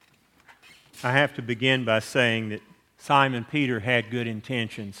I have to begin by saying that Simon Peter had good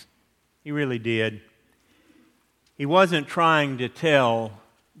intentions. He really did. He wasn't trying to tell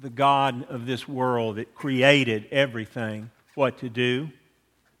the God of this world that created everything what to do.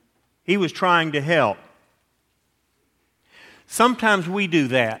 He was trying to help. Sometimes we do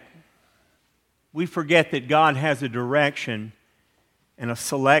that. We forget that God has a direction and a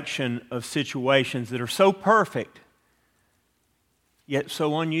selection of situations that are so perfect, yet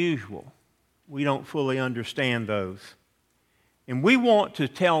so unusual. We don't fully understand those. And we want to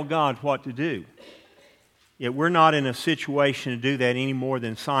tell God what to do. Yet we're not in a situation to do that any more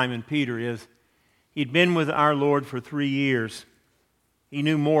than Simon Peter is. He'd been with our Lord for 3 years. He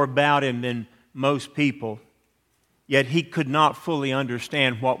knew more about Him than most people. Yet he could not fully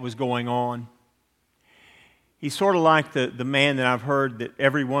understand what was going on. He's sort of like the man that I've heard that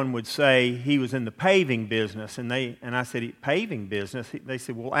everyone would say he was in the paving business. And I said, paving business? They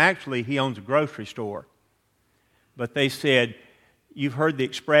said, well, actually, he owns a grocery store. But they said, you've heard the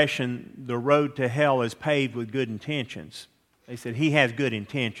expression, the road to hell is paved with good intentions. They said, he has good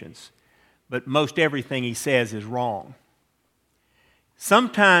intentions, but most everything he says is wrong.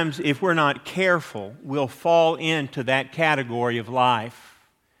 Sometimes, if we're not careful, we'll fall into that category of life.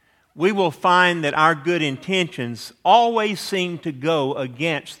 We will find that our good intentions always seem to go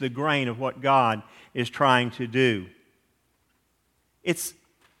against the grain of what God is trying to do. It's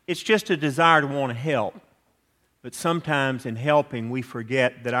just a desire to want to help. But sometimes in helping, we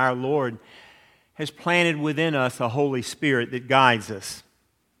forget that our Lord has planted within us a Holy Spirit that guides us.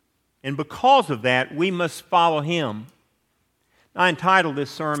 And because of that, we must follow Him. I entitled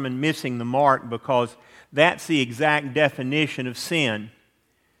this sermon, Missing the Mark, because that's the exact definition of sin.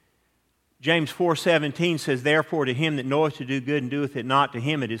 James 4:17 says, therefore to him that knoweth to do good and doeth it not, to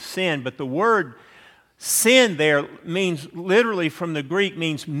him it is sin. But the word sin there means, literally from the Greek,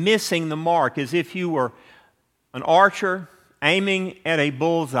 means missing the mark, as if you were an archer aiming at a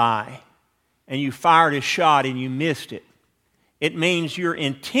bullseye and you fired a shot and you missed it. It means your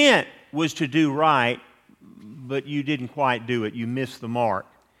intent was to do right, but you didn't quite do it. You missed the mark.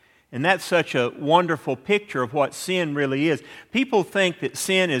 And that's such a wonderful picture of what sin really is. People think that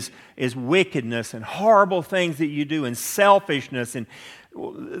sin is wickedness and horrible things that you do and selfishness, and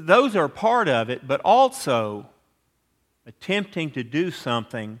those are part of it, but also attempting to do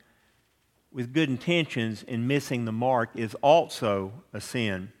something with good intentions and missing the mark is also a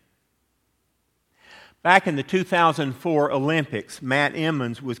sin. Back in the 2004 Olympics, Matt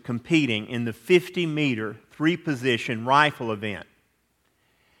Emmons was competing in the 50-meter three-position rifle event.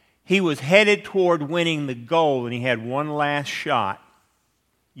 He was headed toward winning the gold, and he had one last shot.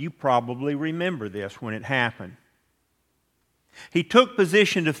 You probably remember this when it happened. He took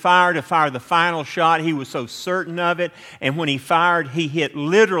position to fire the final shot. He was so certain of it, and when he fired, he hit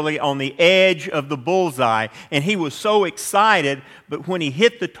literally on the edge of the bullseye, and he was so excited, but when he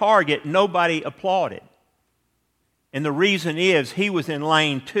hit the target, nobody applauded. And the reason is he was in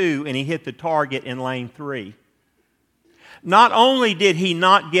lane 2, and he hit the target in lane 3. Not only did he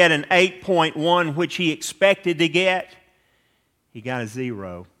not get an 8.1, which he expected to get, he got a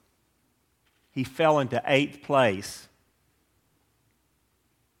 0. He fell into 8th place.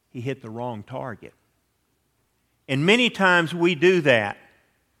 He hit the wrong target. And many times we do that.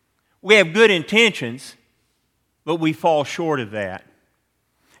 We have good intentions, but we fall short of that.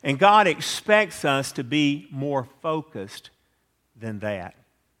 And God expects us to be more focused than that.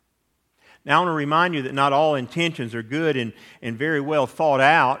 Now, I want to remind you that not all intentions are good and very well thought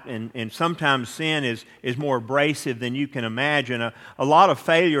out, and sometimes sin is more abrasive than you can imagine. A lot of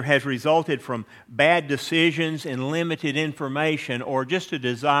failure has resulted from bad decisions and limited information, or just a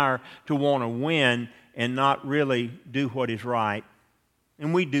desire to want to win and not really do what is right.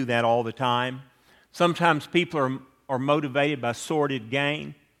 And we do that all the time. Sometimes people are motivated by sordid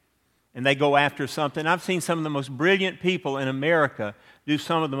gain, and they go after something. I've seen some of the most brilliant people in America do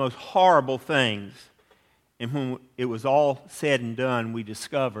some of the most horrible things. And when it was all said and done, we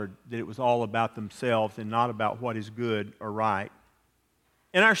discovered that it was all about themselves and not about what is good or right.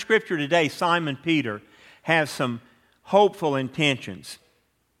 In our scripture today, Simon Peter has some hopeful intentions.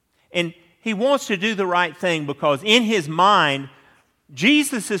 And he wants to do the right thing because in his mind,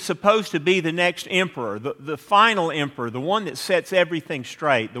 Jesus is supposed to be the next emperor, the final emperor, the one that sets everything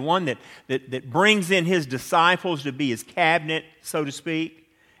straight, the one that brings in his disciples to be his cabinet, so to speak,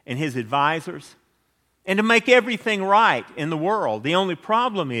 and his advisors, and to make everything right in the world. The only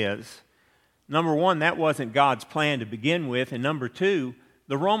problem is, number one, that wasn't God's plan to begin with, and number two,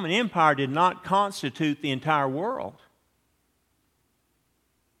 the Roman Empire did not constitute the entire world.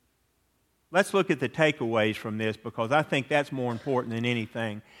 Let's look at the takeaways from this, because I think that's more important than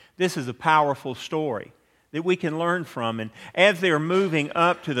anything. This is a powerful story that we can learn from. And as they're moving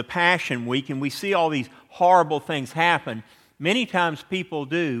up to the Passion Week and we see all these horrible things happen, many times people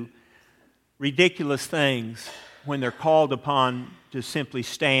do ridiculous things when they're called upon to simply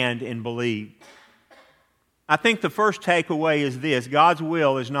stand and believe. I think the first takeaway is this: God's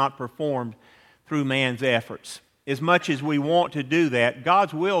will is not performed through man's efforts. As much as we want to do that,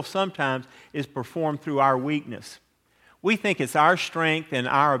 God's will sometimes is performed through our weakness. We think it's our strength and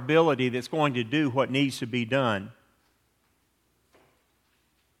our ability that's going to do what needs to be done.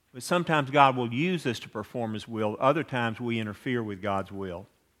 But sometimes God will use us to perform His will. Other times we interfere with God's will.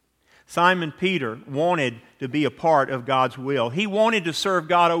 Simon Peter wanted to be a part of God's will. He wanted to serve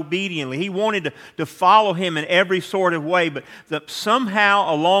God obediently. He wanted to follow Him in every sort of way, but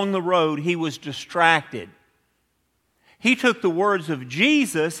somehow along the road he was distracted. He took the words of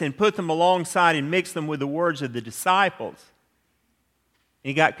Jesus and put them alongside and mixed them with the words of the disciples.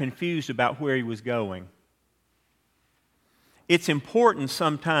 He got confused about where he was going. It's important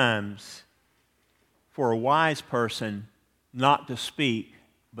sometimes for a wise person not to speak,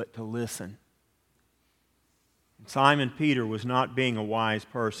 but to listen. Simon Peter was not being a wise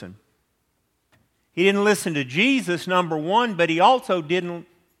person. He didn't listen to Jesus, number one, but he also didn't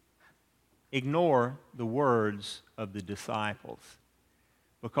ignore the words of the disciples,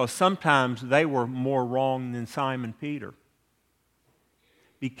 because sometimes they were more wrong than Simon Peter.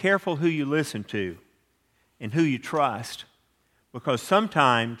 Be careful who you listen to and who you trust, because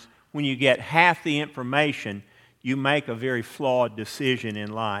sometimes when you get half the information, you make a very flawed decision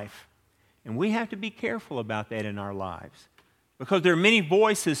in life. And we have to be careful about that in our lives, because there are many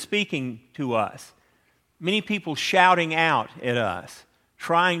voices speaking to us, many people shouting out at us,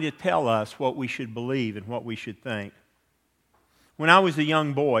 trying to tell us what we should believe and what we should think. When I was a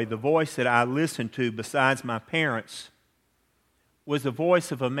young boy, the voice that I listened to besides my parents was the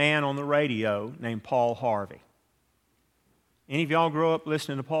voice of a man on the radio named Paul Harvey. Any of y'all grow up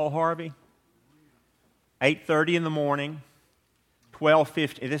listening to Paul Harvey? 8:30 in the morning,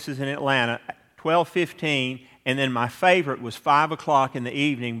 12:15, this is in Atlanta, 12:15, and then my favorite was 5 o'clock in the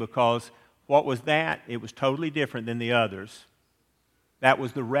evening, because what was that? It was totally different than the others. That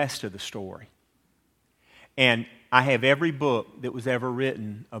was the rest of the story. And I have every book that was ever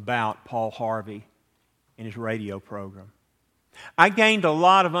written about Paul Harvey and his radio program. I gained a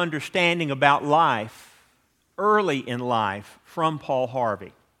lot of understanding about life early in life from Paul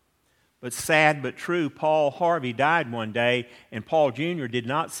Harvey. But sad but true, Paul Harvey died one day, and Paul Jr. did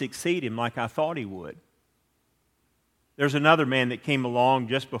not succeed him like I thought he would. There's another man that came along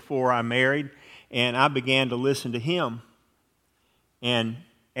just before I married, and I began to listen to him. And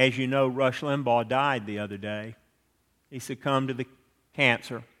as you know, Rush Limbaugh died the other day. He succumbed to the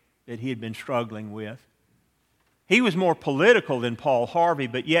cancer that he had been struggling with. He was more political than Paul Harvey,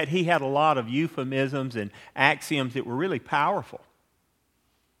 but yet he had a lot of euphemisms and axioms that were really powerful.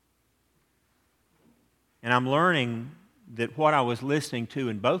 And I'm learning that what I was listening to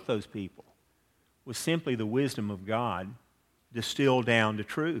in both those people was simply the wisdom of God distilled down to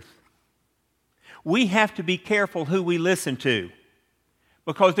truth. We have to be careful who we listen to,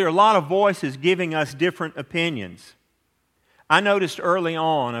 because there are a lot of voices giving us different opinions. I noticed early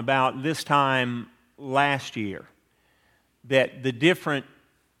on, about this time last year, that the different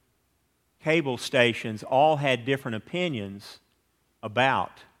cable stations all had different opinions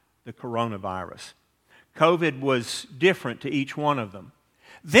about the coronavirus. COVID was different to each one of them.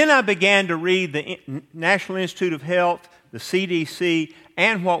 Then I began to read the National Institute of Health, the CDC,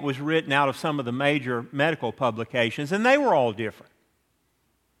 and what was written out of some of the major medical publications, and they were all different.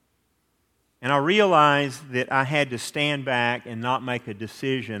 And I realized that I had to stand back and not make a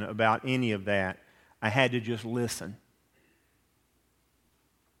decision about any of that. I had to just listen.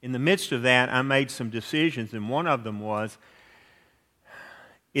 In the midst of that, I made some decisions, and one of them was,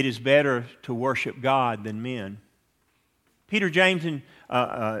 it is better to worship God than men. Peter, James, and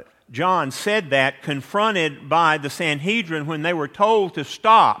John said that, confronted by the Sanhedrin when they were told to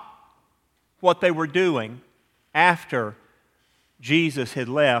stop what they were doing after Jesus had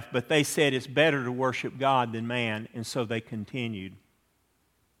left, but they said it's better to worship God than man, and so they continued.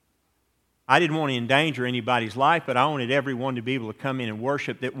 I didn't want to endanger anybody's life, but I wanted everyone to be able to come in and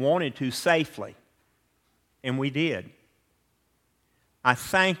worship that wanted to safely, and we did. I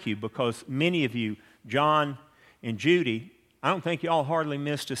thank you, because many of you, John and Judy, I don't think you all hardly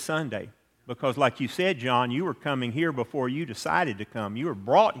missed a Sunday, because like you said, John, you were coming here before you decided to come. You were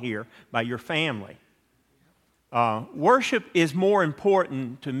brought here by your family. Worship is more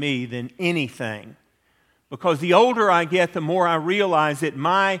important to me than anything, Because the older I get, the more I realize that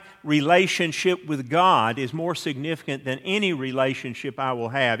my relationship with God is more significant than any relationship I will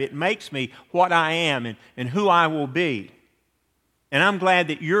have. It makes me what I am and who I will be. And I'm glad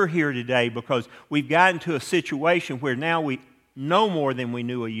that you're here today because we've gotten to a situation where now we know more than we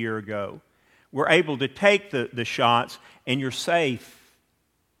knew a year ago. We're able to take the shots and you're safe.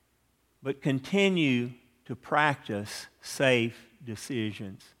 But continue to practice safe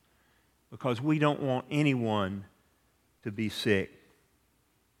decisions because we don't want anyone to be sick.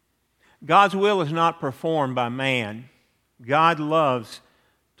 God's will is not performed by man. God loves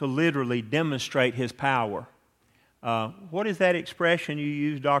to literally demonstrate His power. What is that expression you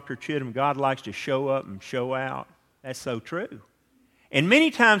use, Dr. Chittum? God likes to show up and show out. That's so true. And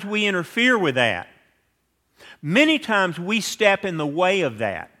many times we interfere with that. Many times we step in the way of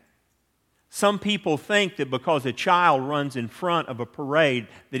that. Some people think that because a child runs in front of a parade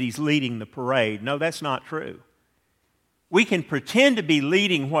that he's leading the parade. No, that's not true. We can pretend to be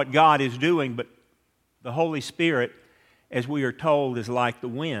leading what God is doing, but the Holy Spirit, as we are told, is like the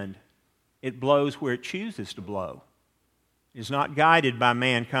wind. It blows where it chooses to blow. It's not guided by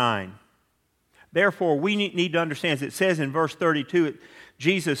mankind. Therefore, we need to understand, as it says in verse 32,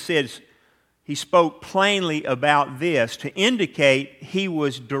 Jesus says, He spoke plainly about this to indicate He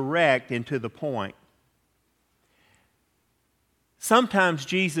was direct and to the point. Sometimes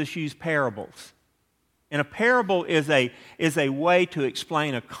Jesus used parables. And a parable is a way to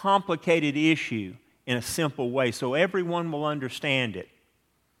explain a complicated issue in a simple way so everyone will understand it.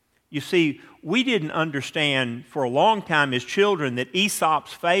 You see, we didn't understand for a long time as children that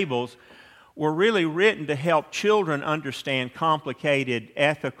Aesop's fables were really written to help children understand complicated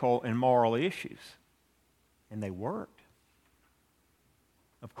ethical and moral issues. And they worked.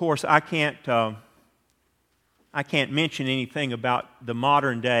 Of course, I can't mention anything about the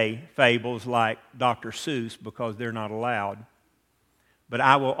modern day fables like Dr. Seuss because they're not allowed. But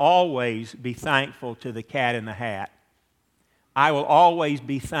I will always be thankful to the Cat in the Hat. I will always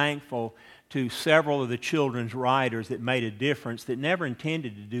be thankful to several of the children's writers that made a difference that never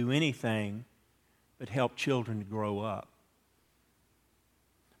intended to do anything but help children to grow up.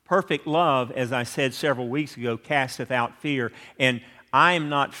 Perfect love, as I said several weeks ago, casteth out fear. And I am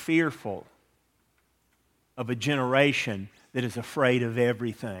not fearful of a generation that is afraid of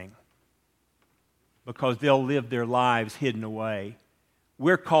everything because they'll live their lives hidden away.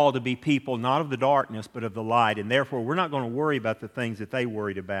 We're called to be people not of the darkness but of the light, and therefore we're not going to worry about the things that they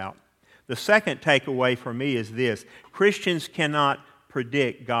worried about. The second takeaway for me is this: Christians cannot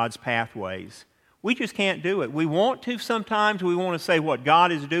predict God's pathways. We just can't do it. We want to sometimes. We want to say what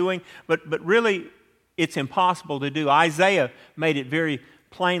God is doing, but really it's impossible to do. Isaiah made it very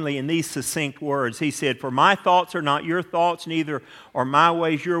plainly in these succinct words. He said, "For my thoughts are not your thoughts, neither are my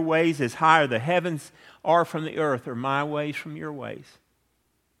ways your ways. As high as the heavens are from the earth, are my ways from your ways."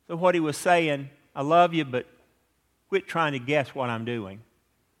 So what he was saying, I love you, but quit trying to guess what I'm doing.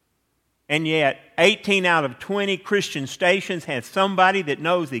 And yet, 18 out of 20 Christian stations have somebody that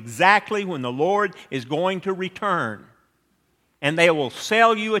knows exactly when the Lord is going to return. And they will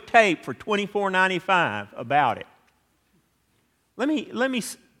sell you a tape for $24.95 about it. Let me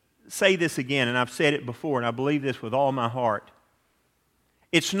say this again, and I've said it before, and I believe this with all my heart.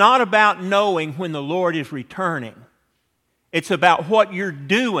 It's not about knowing when the Lord is returning. It's about what you're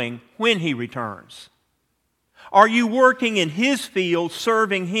doing when He returns. Are you working in His field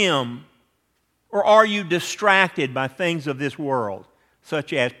serving Him? Or are you distracted by things of this world,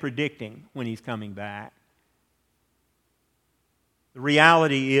 such as predicting when He's coming back? The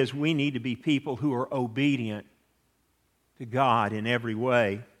reality is we need to be people who are obedient to God in every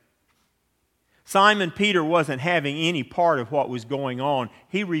way. Simon Peter wasn't having any part of what was going on.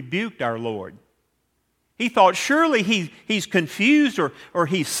 He rebuked our Lord. He thought surely he's confused or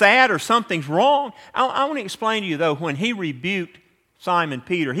he's sad or something's wrong. I want to explain to you, though, when He rebuked Simon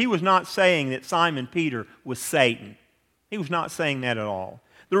Peter, He was not saying that Simon Peter was Satan. He was not saying that at all.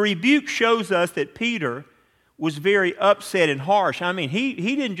 The rebuke shows us that Peter was very upset and harsh. I mean, he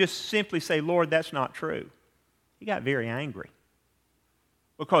didn't just simply say, "Lord, that's not true." He got very angry.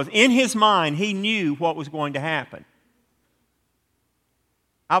 Because in his mind, he knew what was going to happen.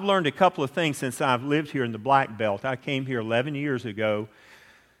 I've learned a couple of things since I've lived here in the Black Belt. I came here 11 years ago,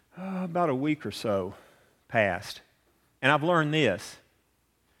 about a week or so passed. And I've learned this: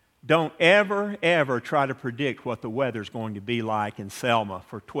 don't ever, ever try to predict what the weather's going to be like in Selma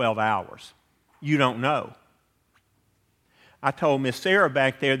for 12 hours. You don't know. I told Miss Sarah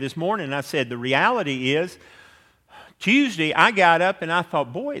back there this morning, I said, the reality is Tuesday, I got up and I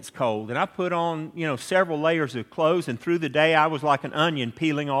thought, boy, it's cold. And I put on, several layers of clothes. And through the day, I was like an onion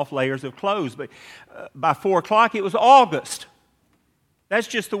peeling off layers of clothes. But by 4 o'clock, it was August. That's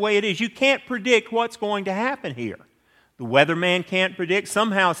just the way it is. You can't predict what's going to happen here. The weatherman can't predict.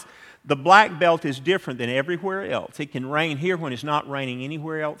 Somehow, the black belt is different than everywhere else. It can rain here when it's not raining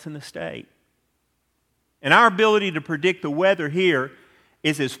anywhere else in the state. And our ability to predict the weather here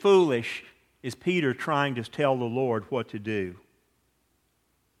is as foolish as Peter trying to tell the Lord what to do.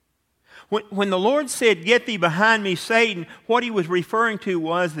 When the Lord said, "Get thee behind me, Satan," what he was referring to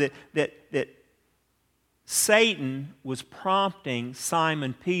was that Satan was prompting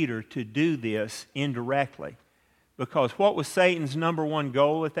Simon Peter to do this indirectly. Because what was Satan's number one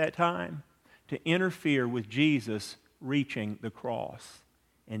goal at that time? To interfere with Jesus reaching the cross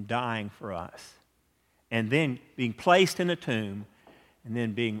and dying for us. And then being placed in a tomb and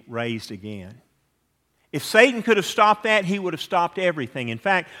then being raised again. If Satan could have stopped that, he would have stopped everything. In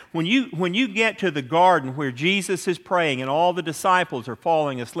fact, when you get to the garden where Jesus is praying and all the disciples are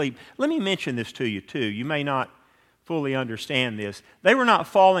falling asleep, let me mention this to you too. You may not fully understand this. They were not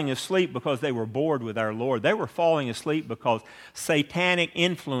falling asleep because they were bored with our Lord. They were falling asleep because satanic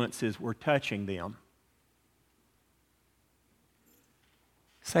influences were touching them.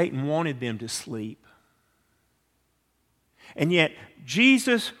 Satan wanted them to sleep. And yet,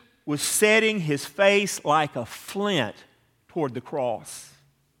 Jesus was setting his face like a flint toward the cross.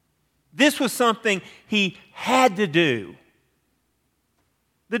 This was something he had to do.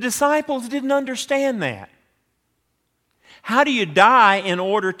 The disciples didn't understand that. How do you die in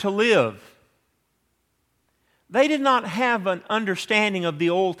order to live? They did not have an understanding of the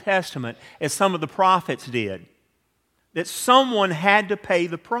Old Testament as some of the prophets did, that someone had to pay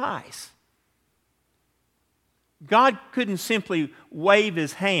the price. God couldn't simply wave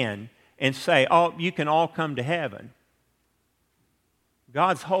his hand and say, "Oh, you can all come to heaven."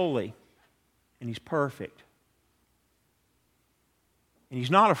 God's holy and he's perfect. And he's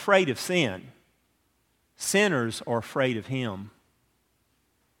not afraid of sin. Sinners are afraid of him.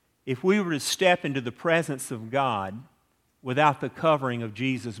 If we were to step into the presence of God without the covering of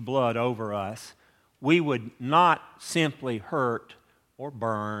Jesus' blood over us, we would not simply hurt or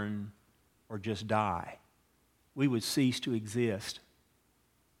burn or just die. We would cease to exist.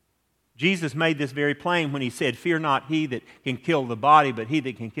 Jesus made this very plain when he said, "Fear not he that can kill the body, but he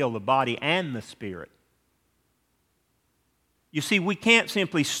that can kill the body and the spirit." You see, we can't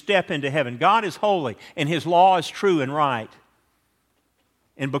simply step into heaven. God is holy, and his law is true and right.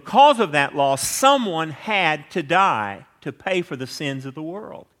 And because of that law, someone had to die to pay for the sins of the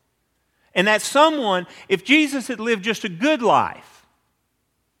world. And that someone, if Jesus had lived just a good life,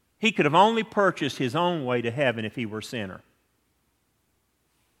 he could have only purchased his own way to heaven if he were a sinner.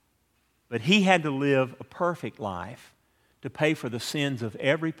 But he had to live a perfect life to pay for the sins of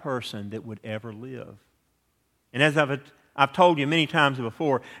every person that would ever live. And as I've told you many times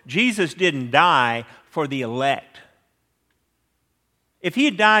before, Jesus didn't die for the elect. If he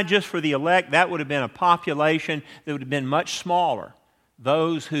had died just for the elect, that would have been a population that would have been much smaller.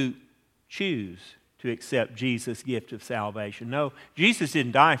 Those who choose to accept Jesus' gift of salvation. No, Jesus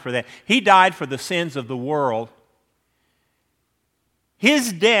didn't die for that. He died for the sins of the world.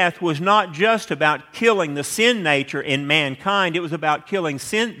 His death was not just about killing the sin nature in mankind. It was about killing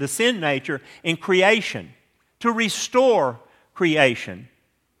the sin nature in creation, to restore creation.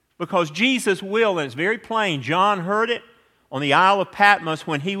 Because Jesus will, and it's very plain, John heard it on the Isle of Patmos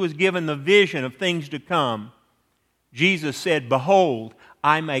when he was given the vision of things to come. Jesus said, "Behold,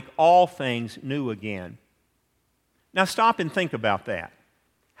 I make all things new again." Now stop and think about that.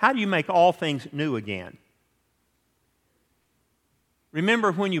 How do you make all things new again?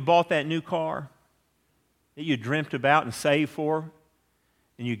 Remember when you bought that new car that you dreamt about and saved for?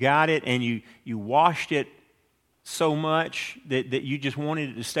 And you got it and you washed it so much that you just wanted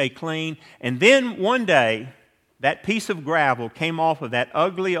it to stay clean. And then one day, that piece of gravel came off of that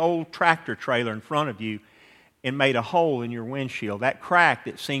ugly old tractor trailer in front of you and made a hole in your windshield, that crack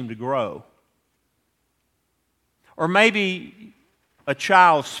that seemed to grow. Or maybe a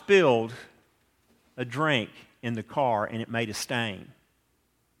child spilled a drink in the car and it made a stain.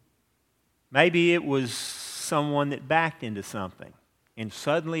 Maybe it was someone that backed into something and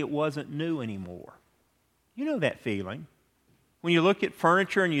suddenly it wasn't new anymore. You know that feeling. When you look at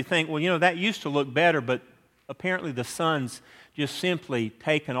furniture and you think, well, that used to look better, but apparently the sun's just simply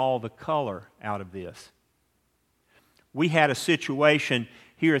taken all the color out of this. We had a situation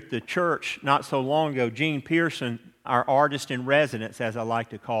here at the church not so long ago. Gene Pearson, our artist in residence, as I like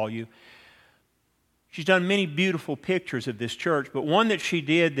to call you, She's done many beautiful pictures of this church, but one that she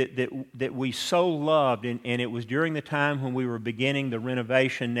did that we so loved, and it was during the time when we were beginning the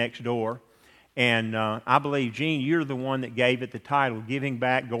renovation next door. And I believe, Gene, you're the one that gave it the title, Giving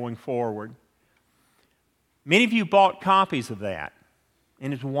Back Going Forward. Many of you bought copies of that,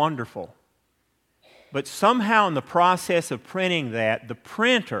 and it's wonderful. But somehow in the process of printing that, the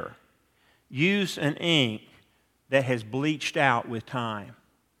printer used an ink that has bleached out with time.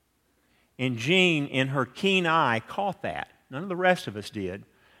 And Jean, in her keen eye, caught that. None of the rest of us did.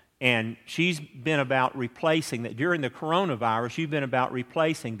 And she's been about replacing that. During the coronavirus, you've been about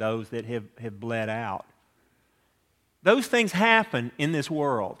replacing those that have bled out. Those things happen in this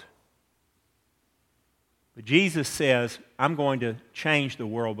world. But Jesus says, I'm going to change the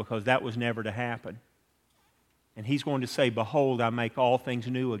world because that was never to happen. And He's going to say, behold, I make all things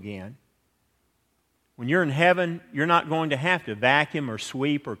new again. When you're in heaven, you're not going to have to vacuum or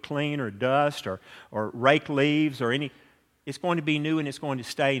sweep or clean or dust or rake leaves or any. It's going to be new and it's going to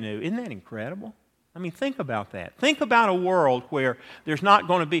stay new. Isn't that incredible? I mean, think about that. Think about a world where there's not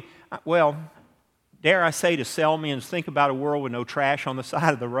going to be, well, dare I say to Selmians, think about a world with no trash on the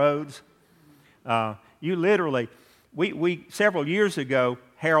side of the roads. You literally, we several years ago,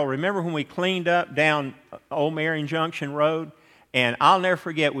 Harold, remember when we cleaned up down Old Marion Junction Road? And I'll never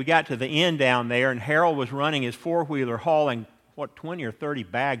forget, we got to the end down there, and Harold was running his four-wheeler hauling, 20 or 30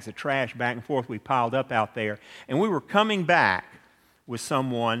 bags of trash back and forth we piled up out there. And we were coming back with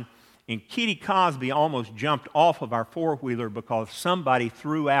someone, and Kitty Cosby almost jumped off of our four-wheeler because somebody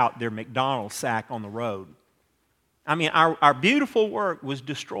threw out their McDonald's sack on the road. I mean, our beautiful work was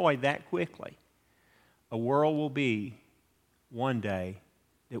destroyed that quickly. A world will be one day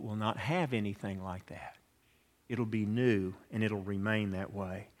that will not have anything like that. It'll be new, and it'll remain that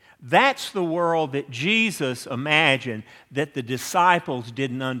way. That's the world that Jesus imagined that the disciples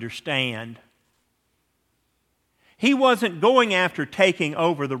didn't understand. He wasn't going after taking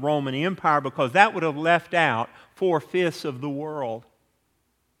over the Roman Empire because that would have left out 4/5 of the world.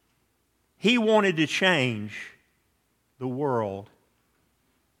 He wanted to change the world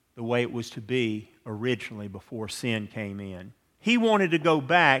the way it was to be originally before sin came in. He wanted to go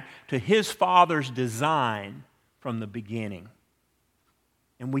back to His Father's design from the beginning.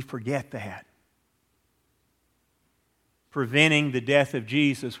 And we forget that. Preventing the death of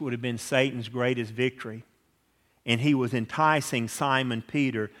Jesus would have been Satan's greatest victory. And he was enticing Simon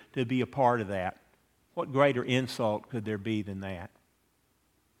Peter to be a part of that. What greater insult could there be than that?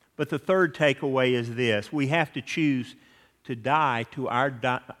 But the third takeaway is this. We have to choose to die to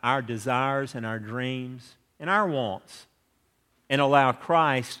our desires and our dreams and our wants and allow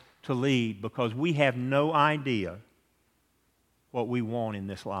Christ to lead, because we have no idea what we want in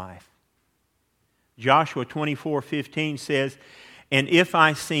this life. Joshua 24:15 says, "And if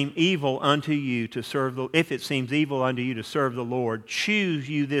it seems evil unto you to serve the Lord, choose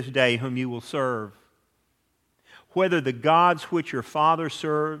you this day whom you will serve, whether the gods which your father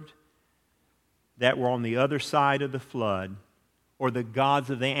served that were on the other side of the flood, or the gods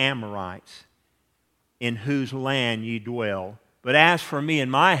of the Amorites, in whose land ye dwell. But as for me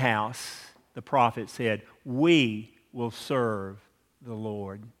and my house," the prophet said, "we will serve the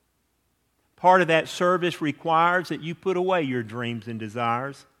Lord." Part of that service requires that you put away your dreams and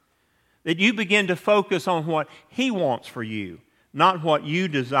desires, that you begin to focus on what He wants for you, not what you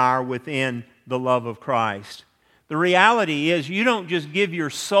desire within the love of Christ. The reality is you don't just give your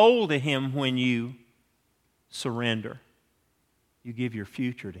soul to Him when you surrender. You give your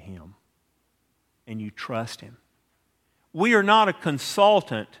future to Him and you trust Him. We are not a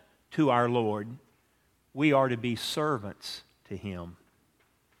consultant to our Lord. We are to be servants to Him.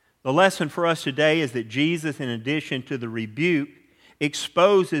 The lesson for us today is that Jesus, in addition to the rebuke,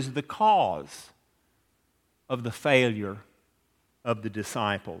 exposes the cause of the failure of the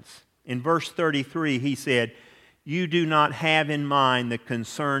disciples. In verse 33, He said, "You do not have in mind the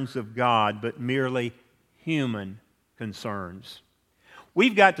concerns of God, but merely human concerns."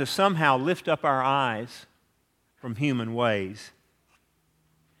 We've got to somehow lift up our eyes from human ways.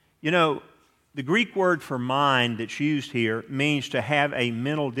 You know, the Greek word for mind that's used here means to have a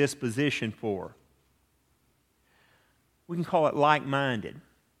mental disposition for. We can call it like-minded.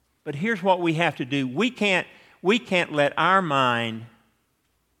 But here's what we have to do. We can't let our mind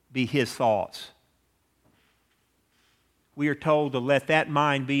be His thoughts. We are told to let that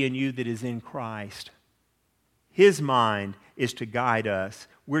mind be in you that is in Christ. His mind is to guide us.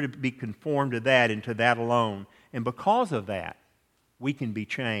 We're to be conformed to that and to that alone. And because of that, we can be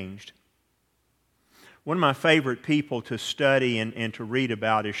changed. One of my favorite people to study and to read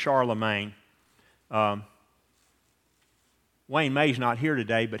about is Charlemagne. One Wayne May's not here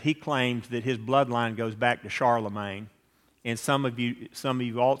today, but he claims that his bloodline goes back to Charlemagne. And some of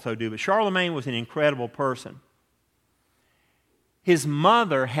you also do. But Charlemagne was an incredible person. His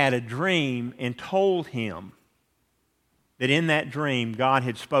mother had a dream and told him that in that dream God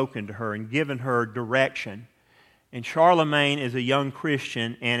had spoken to her and given her direction. And Charlemagne, as a young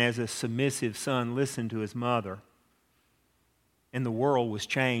Christian and as a submissive son, listened to his mother. And the world was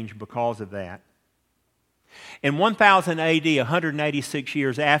changed because of that. In 1000 AD, 186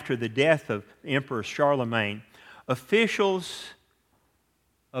 years after the death of Emperor Charlemagne, officials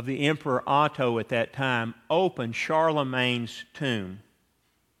of the Emperor Otto at that time opened Charlemagne's tomb.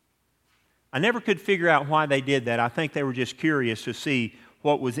 I never could figure out why they did that. I think they were just curious to see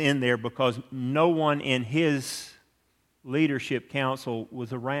what was in there because no one in his leadership council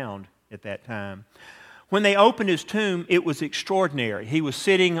was around at that time. When they opened his tomb, it was extraordinary. He was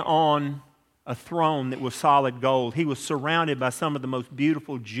sitting on a throne that was solid gold. He was surrounded by some of the most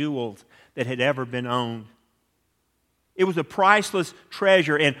beautiful jewels that had ever been owned. It was a priceless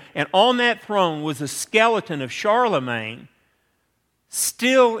treasure. And on that throne was a skeleton of Charlemagne,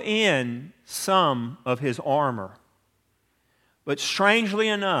 still in some of his armor. But strangely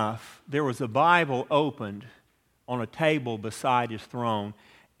enough, there was a Bible opened on a table beside his throne,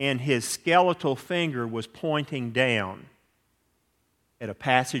 and his skeletal finger was pointing down at a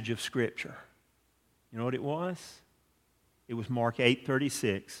passage of Scripture. You know what it was? It was Mark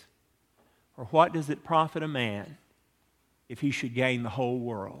 8:36. For what does it profit a man if he should gain the whole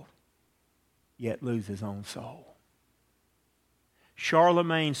world, yet lose his own soul?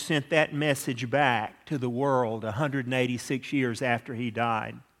 Charlemagne sent that message back to the world 186 years after he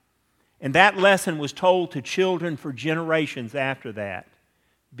died. And that lesson was told to children for generations after that.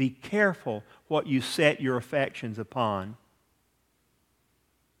 Be careful what you set your affections upon.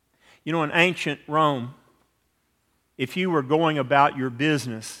 You know, in ancient Rome, if you were going about your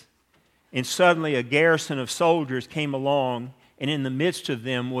business and suddenly a garrison of soldiers came along, and in the midst of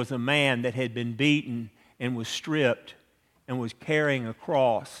them was a man that had been beaten and was stripped and was carrying a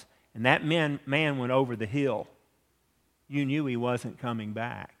cross, and that man went over the hill, you knew he wasn't coming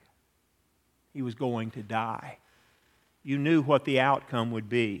back. He was going to die. You knew what the outcome would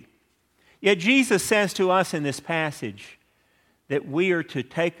be. Yet Jesus says to us in this passage that we are to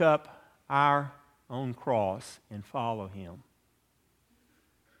take up our own cross and follow him.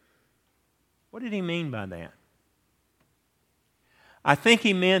 What did he mean by that? I think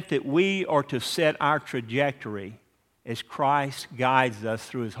he meant that we are to set our trajectory as Christ guides us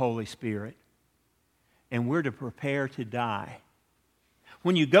through his Holy Spirit. And we're to prepare to die.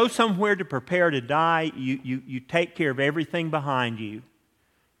 When you go somewhere to prepare to die, you take care of everything behind you.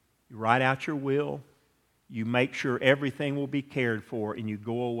 You write out your will. You make sure everything will be cared for, and you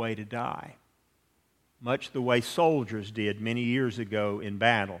go away to die. Much the way soldiers did many years ago in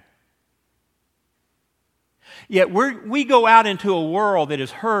battle. Yet we go out into a world that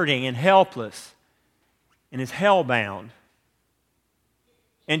is hurting and helpless and is hellbound.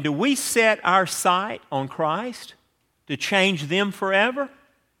 And do we set our sight on Christ to change them forever?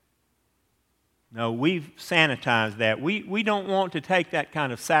 No, we've sanitized that. We don't want to take that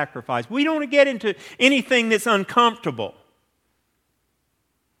kind of sacrifice. We don't want to get into anything that's uncomfortable.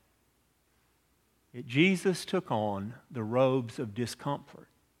 Yet Jesus took on the robes of discomfort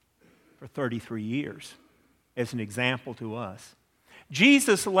for 33 years as an example to us.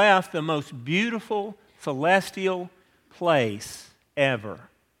 Jesus left the most beautiful celestial place ever,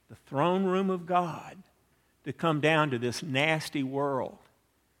 the throne room of God, to come down to this nasty world,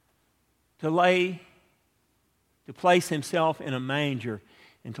 to place himself in a manger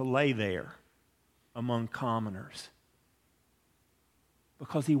and to lay there among commoners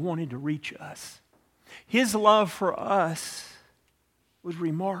because he wanted to reach us. His love for us was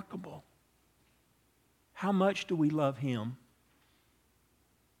remarkable. How much do we love him?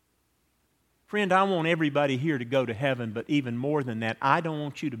 Friend, I want everybody here to go to heaven, but even more than that, I don't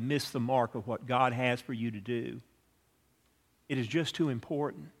want you to miss the mark of what God has for you to do. It is just too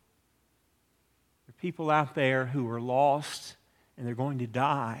important. There are people out there who are lost, and they're going to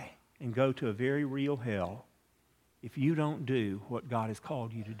die and go to a very real hell if you don't do what God has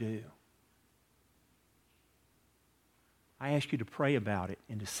called you to do. I ask you to pray about it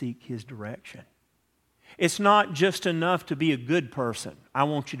and to seek his direction. It's not just enough to be a good person. I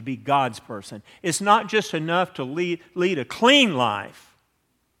want you to be God's person. It's not just enough to lead a clean life.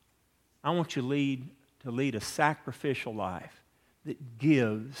 I want you to lead a sacrificial life that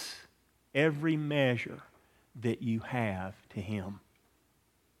gives every measure that you have to him.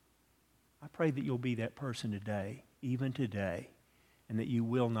 I pray that you'll be that person today, even today, and that you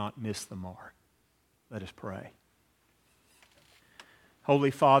will not miss the mark. Let us pray.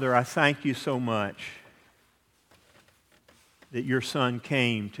 Holy Father, I thank you so much that your Son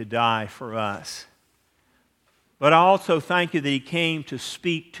came to die for us. But I also thank you that he came to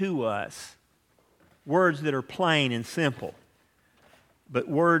speak to us words that are plain and simple, but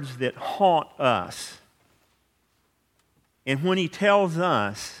words that haunt us. And when he tells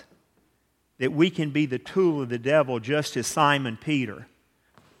us that we can be the tool of the devil just as Simon Peter,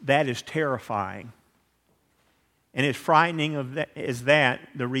 that is terrifying. And as frightening as that,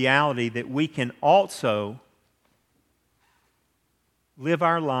 the reality that we can also live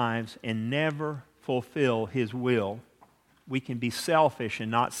our lives and never fulfill his will. We can be selfish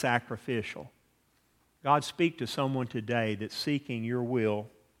and not sacrificial. God, speak to someone today that's seeking your will.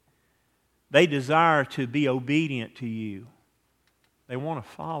 They desire to be obedient to you. They want to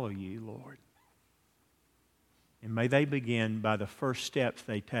follow you, Lord. And may they begin by the first steps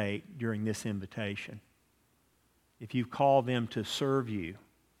they take during this invitation. If you call them to serve you,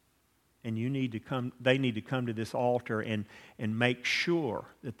 and they need to come to this altar and make sure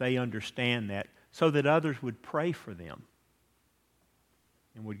that they understand that so that others would pray for them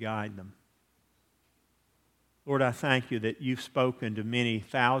and would guide them. Lord, I thank you that you've spoken to many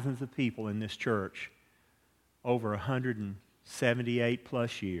thousands of people in this church over 178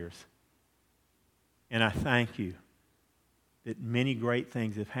 plus years. And I thank you that many great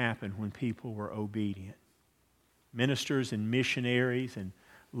things have happened when people were obedient. Ministers and missionaries and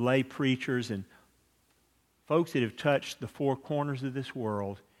lay preachers and folks that have touched the four corners of this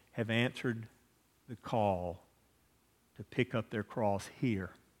world have answered the call to pick up their cross here.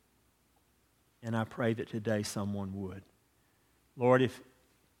 And I pray that today someone would. Lord, if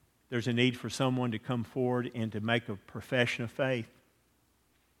there's a need for someone to come forward and to make a profession of faith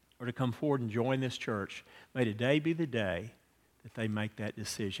or to come forward and join this church, may today be the day that they make that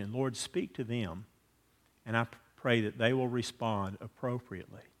decision. Lord, speak to them, and I pray that they will respond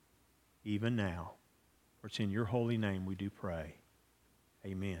appropriately, even now. For it's in your holy name we do pray.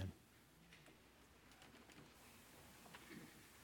 Amen.